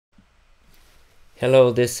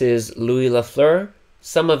Hello, this is Louis Lafleur.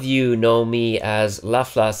 Some of you know me as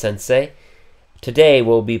Lafla Sensei. Today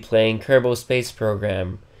we'll be playing Kerbal Space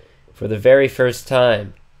program for the very first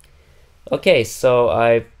time. Okay, so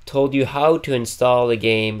I've told you how to install the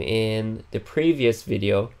game in the previous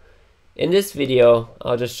video. In this video,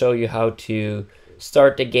 I'll just show you how to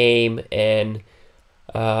start the game and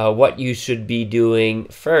what you should be doing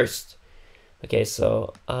first. Okay,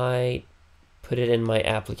 so I put it in my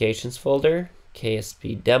applications folder.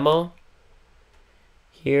 KSP demo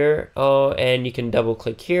here. Oh, and you can double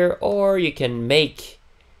click here, or you can make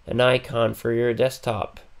an icon for your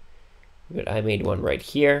desktop. But I made one right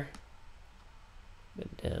here.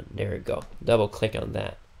 And there we go. Double click on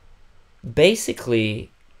that.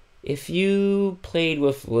 Basically, if you played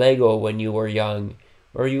with Lego when you were young,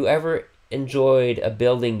 or you ever enjoyed a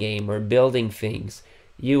building game or building things,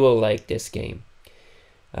 you will like this game.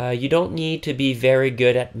 You don't need to be very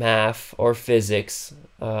good at math or physics.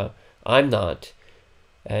 I'm not.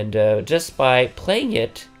 And just by playing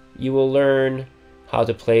it, you will learn how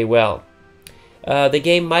to play well. The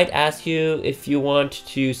game might ask you if you want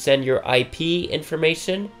to send your IP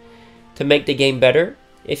information to make the game better.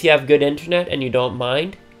 If you have good internet and you don't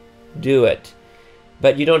mind, do it.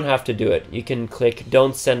 But you don't have to do it. You can click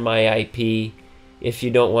 "Don't send my IP" if you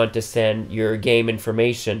don't want to send your game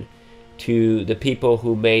information to the people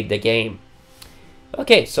who made the game.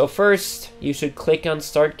 Okay, so first you should click on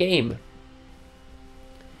Start Game.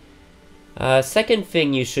 Second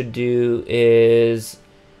thing you should do is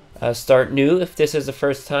start new if this is the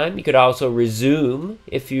first time. You could also resume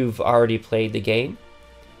if you've already played the game.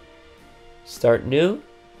 Start new.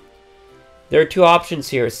 There are two options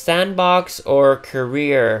here, Sandbox or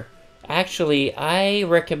Career. Actually, I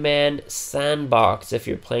recommend Sandbox if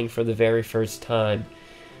you're playing for the very first time.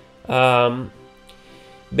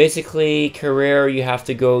 Basically, Career, you have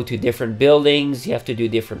to go to different buildings, you have to do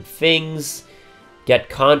different things, get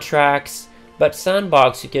contracts. But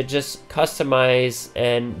Sandbox, you could just customize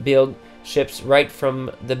and build ships right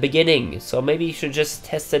from the beginning. So maybe you should just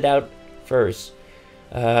test it out first.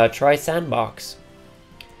 Try Sandbox.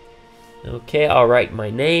 Okay, I'll write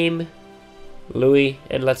my name, Louis,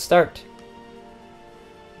 and let's start.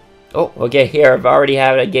 Oh, okay, here, I've already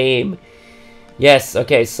had a game. Yes,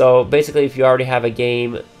 okay, so basically if you already have a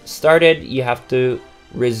game started, you have to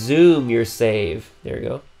resume your save. There you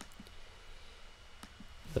go.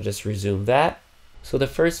 I'll just resume that. So the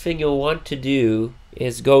first thing you'll want to do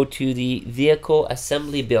is go to the vehicle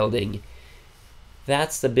assembly building.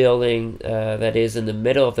 That's the building that is in the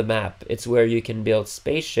middle of the map. It's where you can build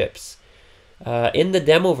spaceships. In the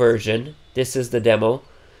demo version, this is the demo,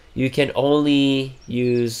 you can only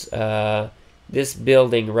use this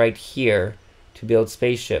building right here to build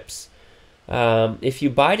spaceships. If you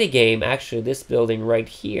buy the game, actually this building right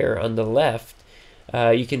here on the left,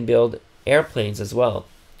 you can build airplanes as well.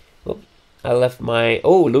 Oop, I left my,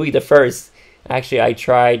 oh, Louis the First. Actually, I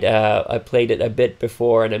tried, I played it a bit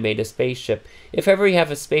before and I made a spaceship. If ever you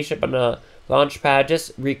have a spaceship on a launch pad,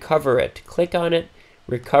 just recover it. Click on it,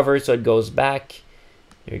 recover so it goes back.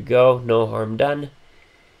 There you go, no harm done.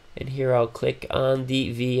 And here I'll click on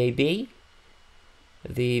the VAB,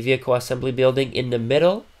 the vehicle assembly building in the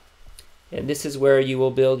middle. And this is where you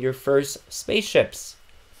will build your first spaceships.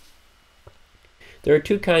 There are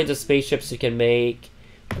two kinds of spaceships you can make.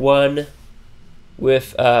 One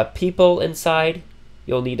with people inside,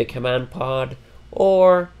 you'll need a command pod,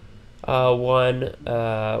 or one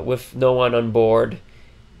with no one on board.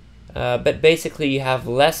 But basically you have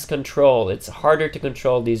less control. It's harder to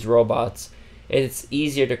control these robots, and it's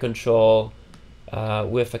easier to control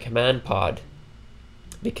with a command pod,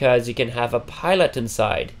 because you can have a pilot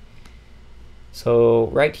inside. So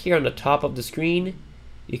right here on the top of the screen,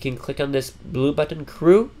 you can click on this blue button,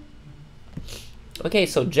 Crew. Okay,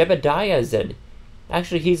 so Jebediah is in.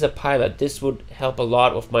 Actually, he's a pilot. This would help a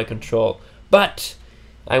lot with my control. But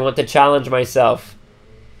I want to challenge myself.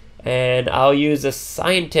 And I'll use a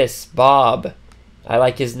scientist, Bob. I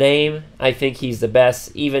like his name. I think he's the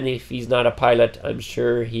best. Even if he's not a pilot, I'm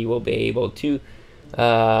sure he will be able to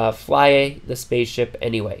fly the spaceship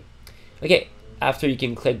anyway. Okay, after you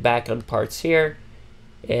can click back on parts here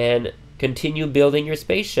and continue building your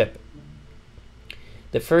spaceship.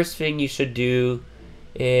 The first thing you should do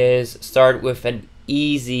is start with an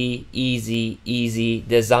easy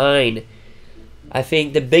design. I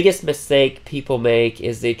think the biggest mistake people make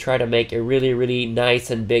is they try to make a really nice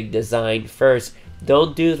and big design first.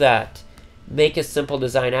 Don't do that. Make a simple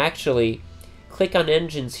design. Actually, click on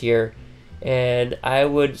engines here, and I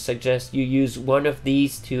would suggest you use one of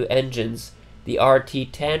these two engines, the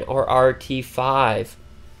RT10 or RT5.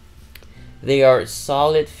 They are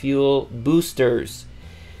solid fuel boosters,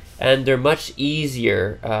 and they're much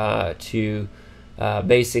easier to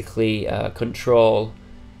basically control.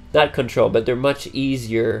 Not control, but they're much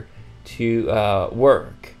easier to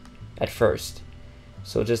work at first.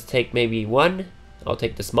 So just take maybe one. I'll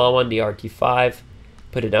take the small one, the RT5,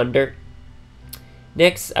 put it under.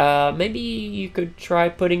 Next, maybe you could try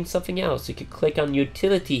putting something else. You could click on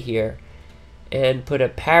utility here and put a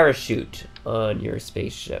parachute on your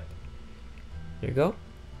spaceship. There you go.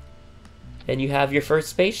 And you have your first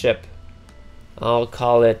spaceship. I'll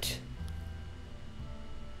call it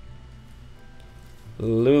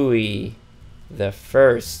Louis the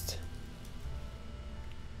First.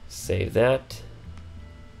 Save that.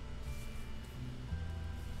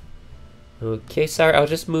 Okay, sorry, I'll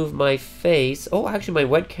just move my face. Oh, actually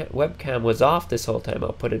my webcam was off this whole time.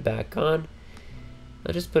 I'll put it back on.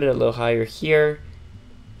 I'll just put it a little higher here.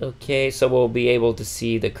 Okay, so we'll be able to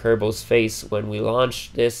see the Kerbal's face when we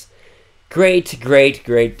launch this great, great,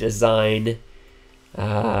 great design.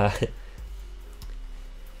 Well,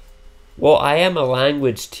 I am a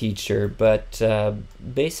language teacher, but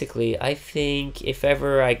basically I think if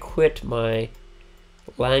ever I quit my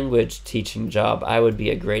language teaching job, I would be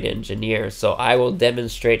a great engineer. So I will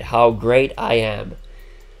demonstrate how great I am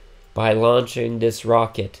by launching this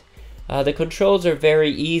rocket. The controls are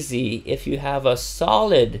very easy if you have a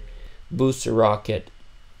solid booster rocket.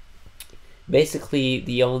 Basically,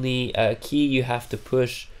 the only key you have to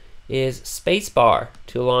push is spacebar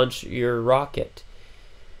to launch your rocket.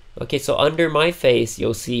 Okay, so under my face,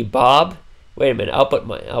 you'll see Bob. Wait a minute, I'll put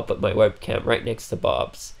my webcam right next to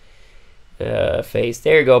Bob's face.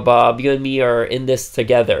 There you go, Bob. You and me are in this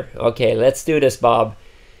together. Okay, let's do this, Bob.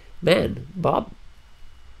 Man, Bob.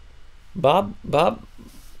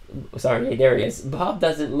 Sorry, there he is. Bob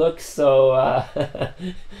doesn't look so,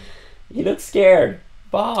 he looks scared.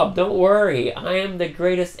 Bob, don't worry. I am the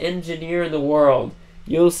greatest engineer in the world.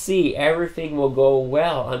 You'll see, everything will go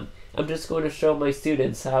well. I'm just going to show my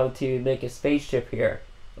students how to make a spaceship here.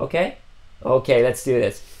 Okay? Okay, let's do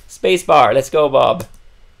this. Spacebar, let's go, Bob.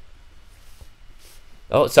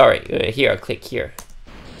 Oh, sorry. Here, I'll click here.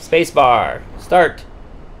 Spacebar, start.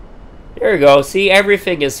 There you go. See,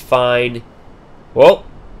 everything is fine. Whoa.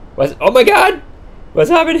 Oh my god! What's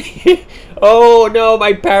happening? Oh no,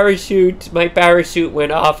 my parachute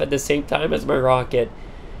went off at the same time as my rocket.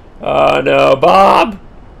 Oh no, Bob!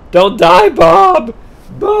 Don't die, Bob!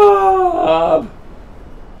 Bob!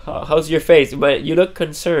 How's your face? You look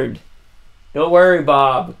concerned. Don't worry,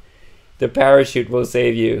 Bob. The parachute will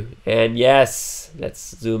save you. And yes,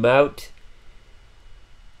 let's zoom out.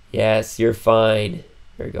 Yes, you're fine.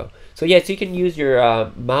 There you go. So yes, you can use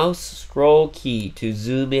your mouse scroll key to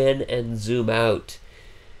zoom in and zoom out.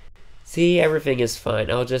 See, everything is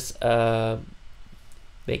fine. I'll just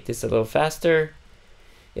make this a little faster.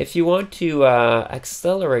 If you want to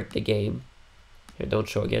accelerate the game, here, don't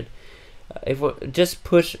show again. Just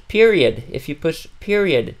push period. If you push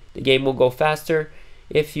period, the game will go faster.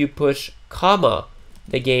 If you push comma,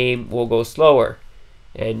 the game will go slower.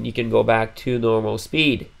 And you can go back to normal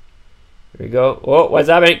speed. There we go. Oh, what's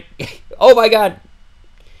happening? Oh my god!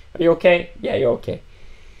 Are you okay? Yeah, you're okay.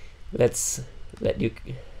 Let's let you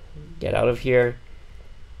get out of here.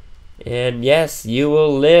 And yes, you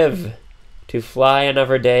will live to fly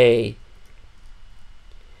another day.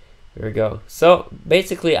 There we go. So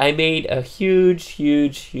basically, I made a huge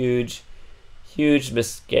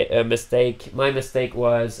mistake. My mistake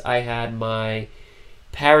was I had my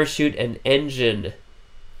parachute and engine.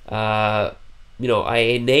 I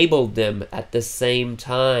enabled them at the same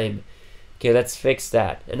time. Okay, let's fix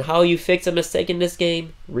that. And how you fix a mistake in this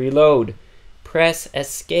game? Reload. Press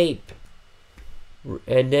escape.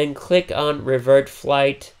 And then click on revert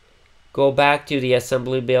flight. Go back to the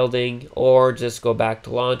assembly building or just go back to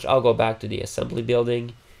launch. I'll go back to the assembly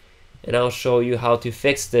building and I'll show you how to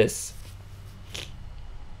fix this.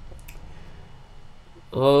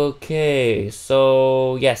 Okay,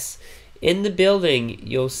 so yes, in the building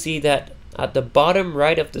you'll see that at the bottom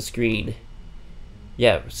right of the screen,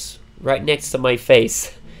 yes, right next to my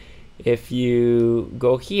face, if you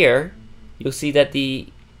go here, you'll see that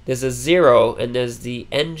there's a 0 and there's the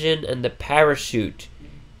engine and the parachute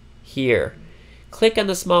here. Click on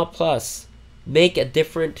the small plus, make a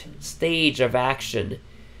different stage of action.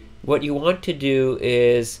 What you want to do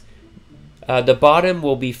is the bottom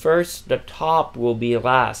will be first, the top will be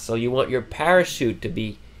last. So you want your parachute to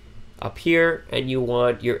be up here and you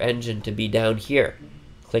want your engine to be down here.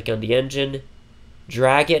 Click on the engine,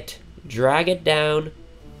 drag it down,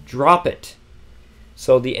 drop it.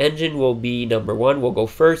 So the engine will be number 1, will go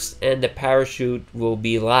first, and the parachute will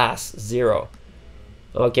be last, 0.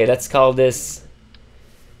 Okay, let's call this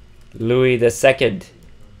Louis II.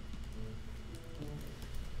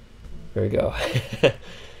 There we go.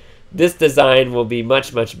 This design will be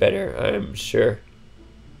much, much better, I'm sure.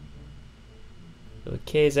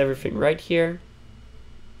 Okay, is everything right here?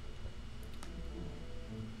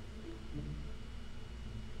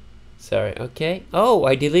 Sorry, okay. Oh,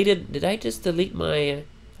 I deleted, did I just delete my,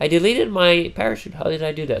 I deleted my parachute. How did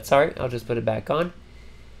I do that? Sorry, I'll just put it back on.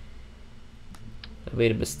 I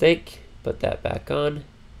made a mistake. Put that back on.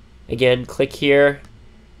 Again, click here.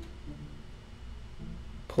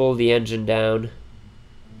 Pull the engine down.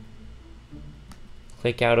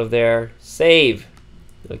 Click out of there. Save.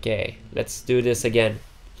 Okay, let's do this again.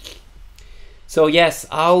 So yes,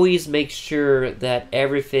 always make sure that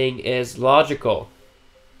everything is logical.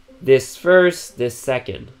 This first, this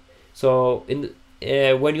second. So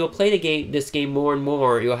when you'll play this game more and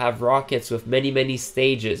more, you'll have rockets with many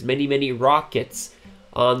stages, many rockets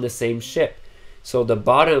on the same ship. So the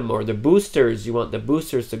bottom, or the boosters, you want the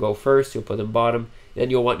boosters to go first, you'll put them bottom. Then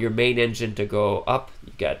you'll want your main engine to go up.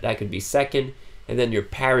 You got that could be second, and then your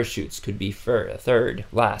parachutes could be third,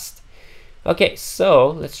 last. Okay, so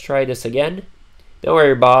let's try this again. Don't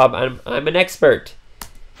worry, Bob. I'm an expert.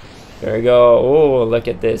 There we go. Oh, look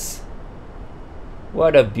at this.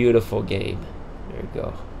 What a beautiful game. There we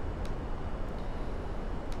go.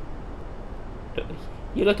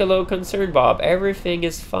 You look a little concerned, Bob. Everything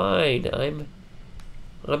is fine. I'm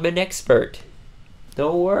an expert.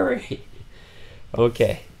 Don't worry.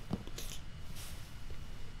 Okay.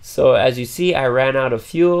 So as you see, I ran out of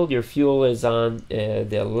fuel. Your fuel is on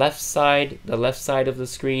the left side of the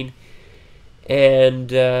screen.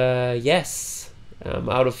 And yes, I'm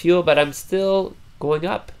out of fuel, but I'm still going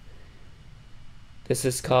up. This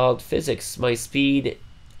is called physics. My speed,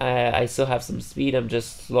 I still have some speed. I'm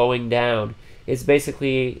just slowing down. It's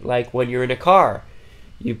basically like when you're in a car.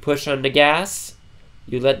 You push on the gas,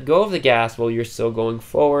 you let go of the gas while you're still going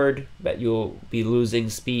forward, but you'll be losing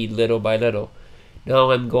speed little by little.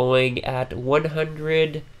 Now I'm going at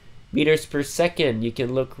 100 meters per second. You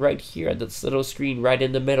can look right here at this little screen right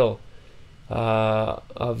in the middle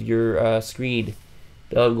of your screen.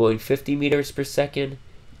 Now I'm going 50 meters per second.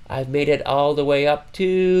 I've made it all the way up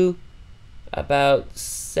to about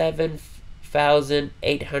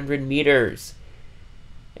 7,800 meters.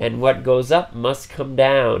 And what goes up must come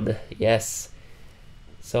down. Yes.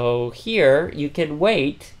 So here you can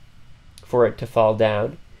wait for it to fall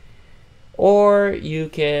down. Or you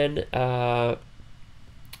can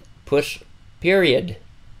push period.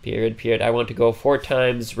 Period. I want to go 4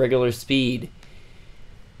 times regular speed.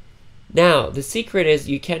 Now, the secret is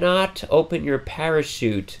you cannot open your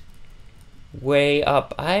parachute way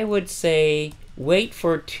up. I would say wait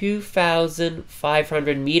for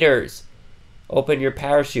 2,500 meters. Open your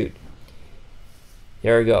parachute.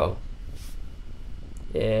 There we go.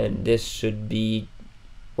 And this should be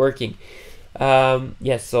working.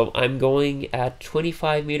 Yes, so I'm going at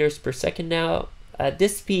 25 meters per second now. At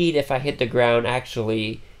this speed, if I hit the ground,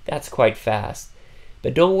 actually, that's quite fast.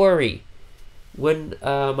 But don't worry. When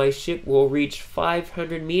my ship will reach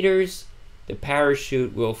 500 meters, the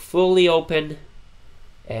parachute will fully open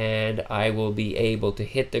and I will be able to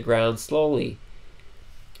hit the ground slowly.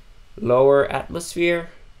 Lower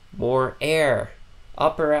atmosphere, more air.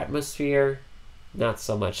 Upper atmosphere, not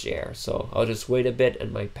so much air. So I'll just wait a bit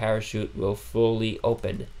and my parachute will fully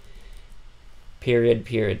open. Period.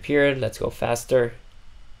 Let's go faster.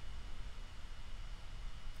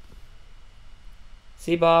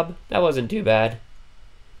 See, Bob? That wasn't too bad.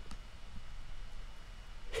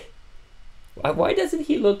 Why doesn't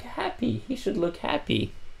he look happy? He should look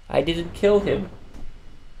happy. I didn't kill him.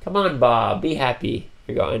 Come on, Bob. Be happy. Here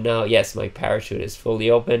we go. And now, yes, my parachute is fully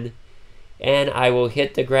open. And I will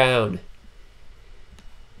hit the ground.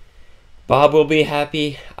 Bob will be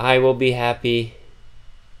happy. I will be happy.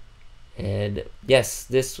 And yes,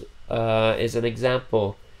 this is an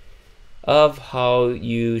example of how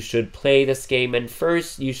you should play this game. And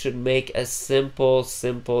first, you should make a simple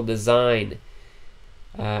design.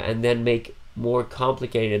 And then make more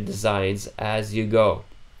complicated designs as you go.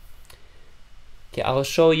 Okay, I'll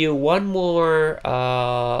show you one more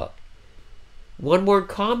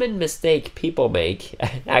common mistake people make.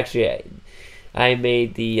 Actually, I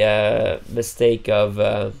made the mistake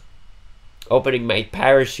of opening my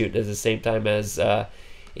parachute at the same time as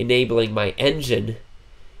enabling my engine.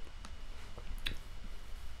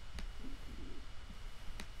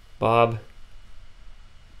 Bob,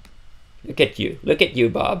 look at you,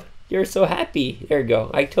 Bob. You're so happy. There we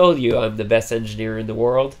go. I told you I'm the best engineer in the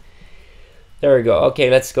world. There we go. Okay,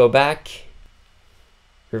 let's go back.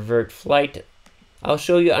 Revert flight. I'll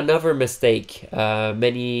show you another mistake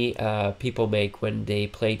many people make when they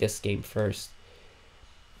play this game first.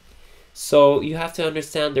 So you have to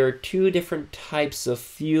understand there are two different types of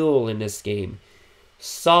fuel in this game.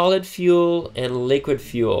 Solid fuel and liquid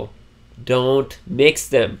fuel. Don't mix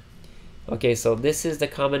them. Okay, so this is the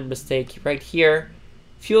common mistake right here.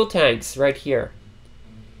 Fuel tanks right here.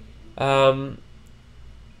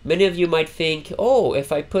 Many of you might think, oh,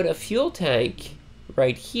 if I put a fuel tank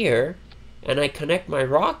right here and I connect my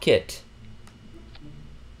rocket,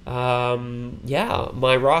 yeah,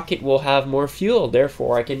 my rocket will have more fuel,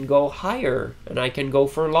 therefore I can go higher and I can go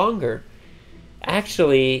for longer.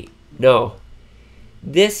 Actually, no.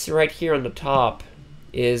 This right here on the top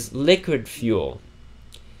is liquid fuel.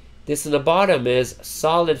 This on the bottom is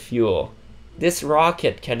solid fuel. This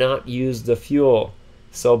rocket cannot use the fuel.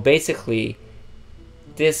 So basically,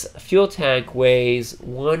 this fuel tank weighs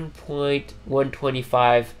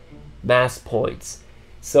 1.125 mass points.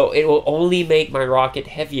 So it will only make my rocket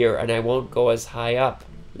heavier and I won't go as high up.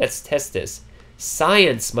 Let's test this.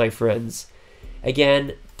 Science, my friends.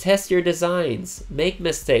 Again, test your designs. Make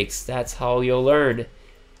mistakes. That's how you'll learn.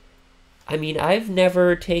 I mean, I've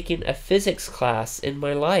never taken a physics class in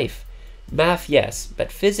my life. Math, yes,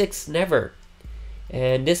 but physics, never.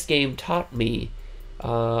 And this game taught me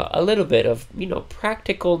a little bit of,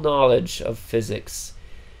 practical knowledge of physics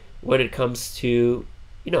when it comes to,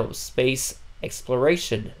 space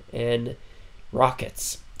exploration and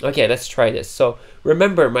rockets. Okay, let's try this. So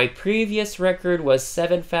remember, my previous record was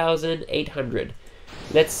 7,800.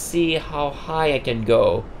 Let's see how high I can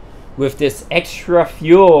go with this extra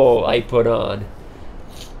fuel I put on.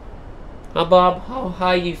 Bob, how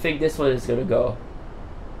high do you think this one is gonna go?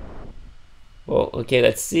 Well, okay,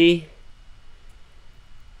 let's see.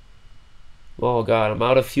 Oh god, I'm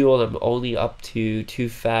out of fuel. I'm only up to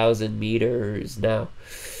 2,000 meters now.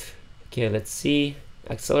 Okay, let's see.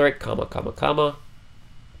 Accelerate, comma.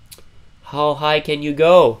 How high can you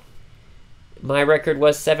go? My record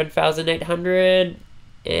was 7,800,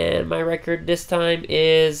 and my record this time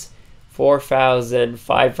is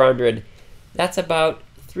 4,500. That's about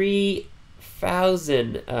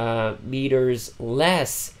 3,000 meters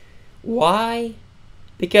less. Why?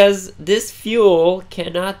 Because this fuel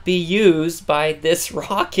cannot be used by this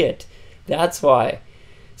rocket. That's why.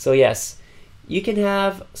 So yes, you can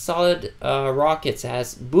have solid rockets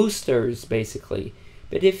as boosters, basically.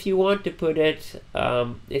 But if you want to put it,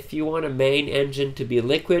 if you want a main engine to be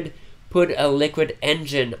liquid, put a liquid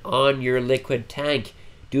engine on your liquid tank.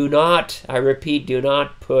 Do not, I repeat, do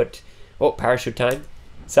not put... Oh, parachute time.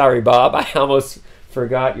 Sorry, Bob, I almost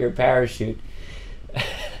forgot your parachute.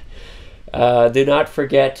 Do not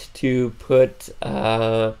forget to put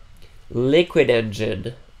liquid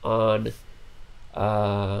engine on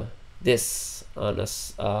this,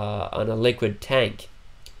 on a liquid tank.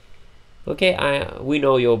 Okay, we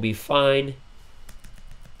know you'll be fine.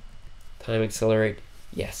 Time accelerate.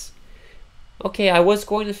 Yes. Okay, I was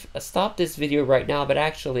going to stop this video right now, but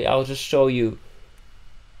actually I'll just show you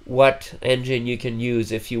what engine you can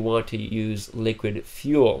use if you want to use liquid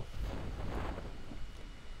fuel.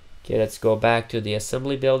 Okay, let's go back to the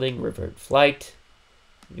assembly building, revert flight,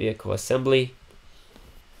 vehicle assembly.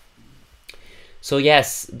 So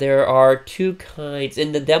yes, there are two kinds,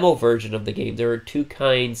 in the demo version of the game, there are two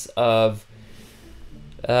kinds of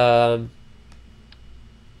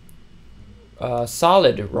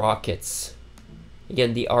solid rockets.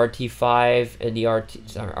 Again, the RT5 and the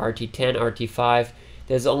RT10, RT5.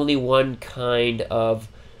 There's only one kind of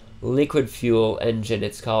liquid fuel engine.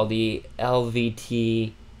 It's called the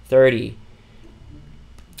LVT-30.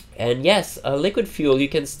 And yes, a liquid fuel, you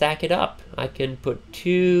can stack it up. I can put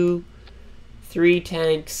 2, 3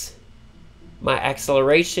 tanks. My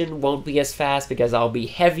acceleration won't be as fast because I'll be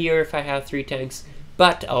heavier if I have 3 tanks,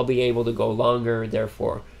 but I'll be able to go longer,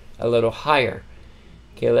 therefore a little higher.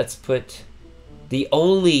 Okay, let's put the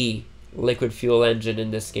only liquid fuel engine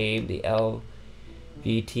in this game, the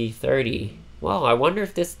LVT-30. Wow, I wonder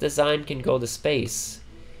if this design can go to space.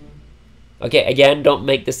 Okay, again, don't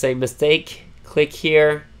make the same mistake. Click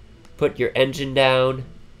here, put your engine down.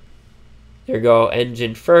 There you go,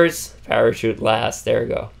 engine first, parachute last. There you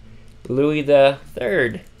go. Louis the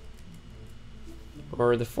Third.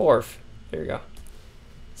 Or the 4th. There you go.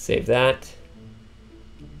 Save that.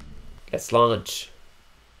 Let's launch.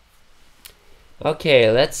 Okay,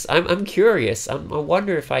 I'm curious. I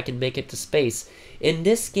wonder if I can make it to space. In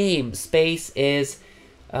this game, space is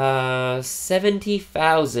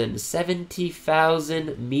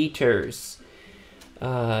 70,000 meters.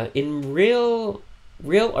 In real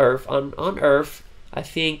Earth, on Earth, I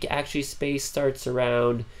think actually space starts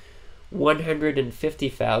around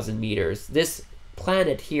 150,000 meters. This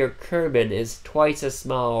planet here, Kerbin, is twice as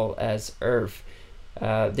small as Earth.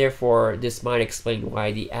 Therefore, this might explain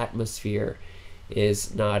why the atmosphere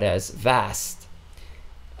is not as vast,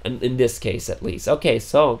 in this case at least. Okay,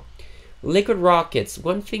 so liquid rockets.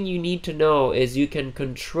 One thing you need to know is you can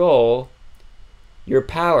control your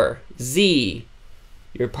power. Z,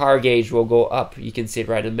 your power gauge will go up. You can see it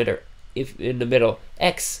right in the middle. If in the middle,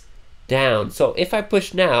 X, down. So if I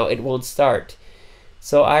push now, it won't start.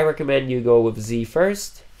 So I recommend you go with Z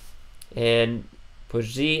first, and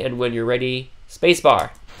push Z, and when you're ready, spacebar.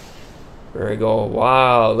 There we go.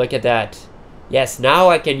 Wow, look at that. Yes, now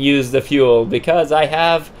I can use the fuel because I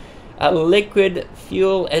have a liquid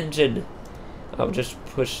fuel engine. I'll just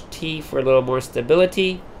push T for a little more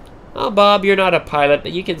stability. Oh, Bob, you're not a pilot,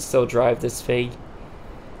 but you can still drive this thing.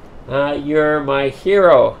 You're my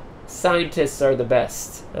hero. Scientists are the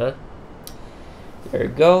best. Huh? There we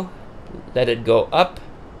go. Let it go up.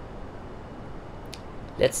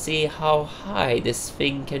 Let's see how high this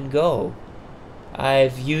thing can go.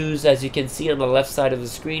 I've used, as you can see on the left side of the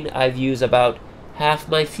screen, I've used about half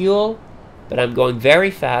my fuel, but I'm going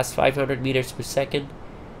very fast, 500 meters per second.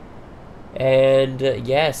 And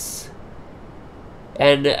yes.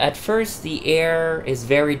 And at first the air is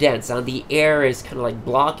very dense. Now the air is kind of like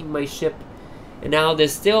blocking my ship. And now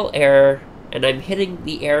there's still air, and I'm hitting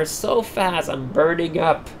the air so fast I'm burning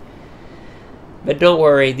up. But don't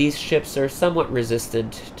worry, these ships are somewhat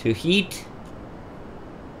resistant to heat.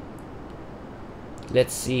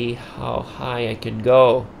 Let's see how high I can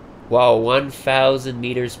go. Wow, 1,000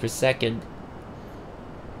 meters per second.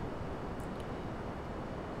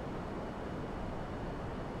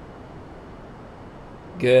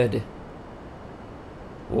 Good.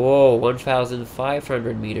 Whoa,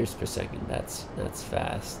 1,500 meters per second. That's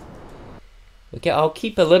fast. Okay, I'll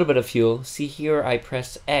keep a little bit of fuel. See here, I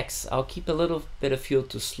press X. I'll keep a little bit of fuel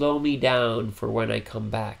to slow me down for when I come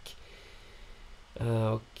back.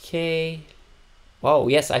 Okay. Oh,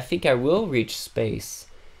 yes, I think I will reach space.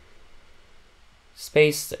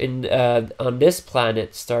 Space on this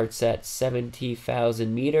planet starts at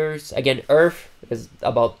 70,000 meters. Again, Earth is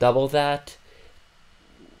about double that.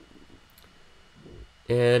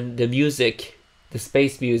 And the music, the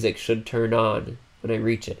space music should turn on when I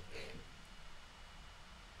reach it.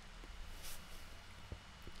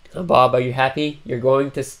 Oh, Bob, are you happy? You're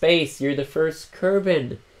going to space. You're the first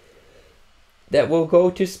Kerbin that will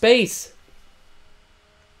go to space.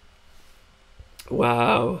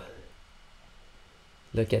 Wow.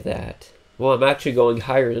 Look at that. Well, I'm actually going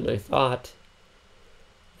higher than I thought.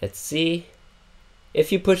 Let's see.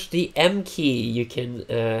 If you push the M key, you can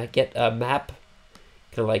get a map,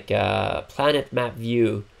 kind of like a planet map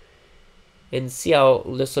view. And see how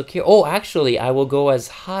this look here. Oh, actually, I will go as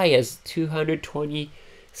high as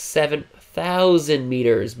 227,000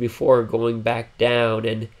 meters before going back down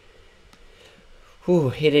and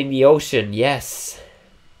hitting the ocean. Yes.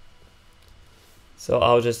 So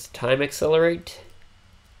I'll just time accelerate.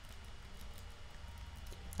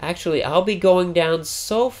 Actually, I'll be going down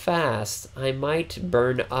so fast, I might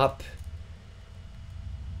burn up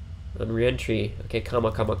on re-entry. Okay,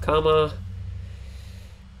 comma, comma, comma.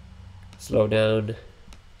 Slow down.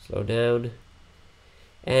 Slow down.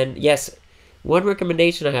 And yes, one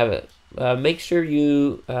recommendation I have, make sure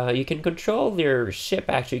you can control your ship.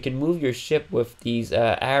 Actually, you can move your ship with these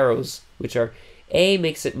arrows, which are A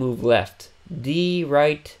makes it move left, D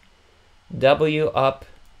right, W up,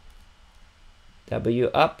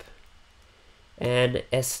 and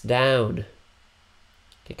S down.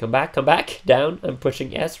 Okay, come back, down. I'm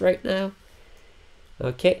pushing S right now.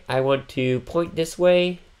 Okay, I want to point this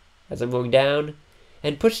way as I'm going down,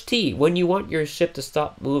 and push T. When you want your ship to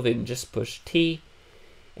stop moving, just push T,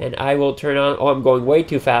 and I will turn on, oh, I'm going way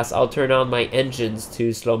too fast. I'll turn on my engines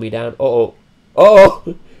to slow me down. Oh,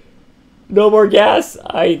 no more gas.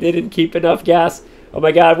 I didn't keep enough gas. Oh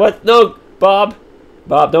my God, what? No, Bob,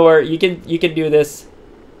 don't worry. You can do this.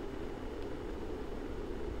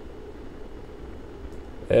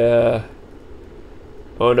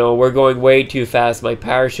 Oh no, we're going way too fast. My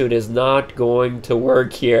parachute is not going to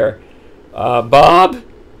work here. Bob,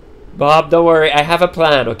 don't worry. I have a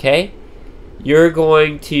plan, okay? You're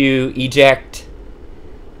going to eject.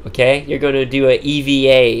 Okay? You're going to do a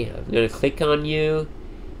EVA. I'm going to click on you.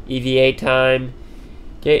 EVA time.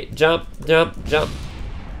 Okay, jump.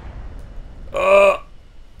 Oh,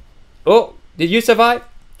 did you survive?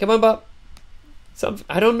 Come on, Bob.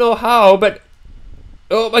 I don't know how, but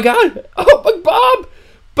oh my God! Oh my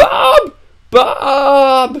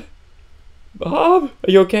Bob! Are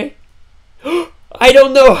you okay? I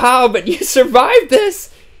don't know how, but you survived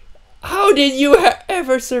this. How did you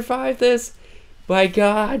ever survive this? My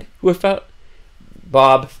God! Without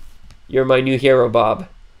Bob, you're my new hero, Bob.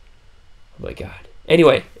 Oh my god.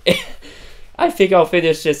 Anyway, I think I'll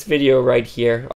finish this video right here.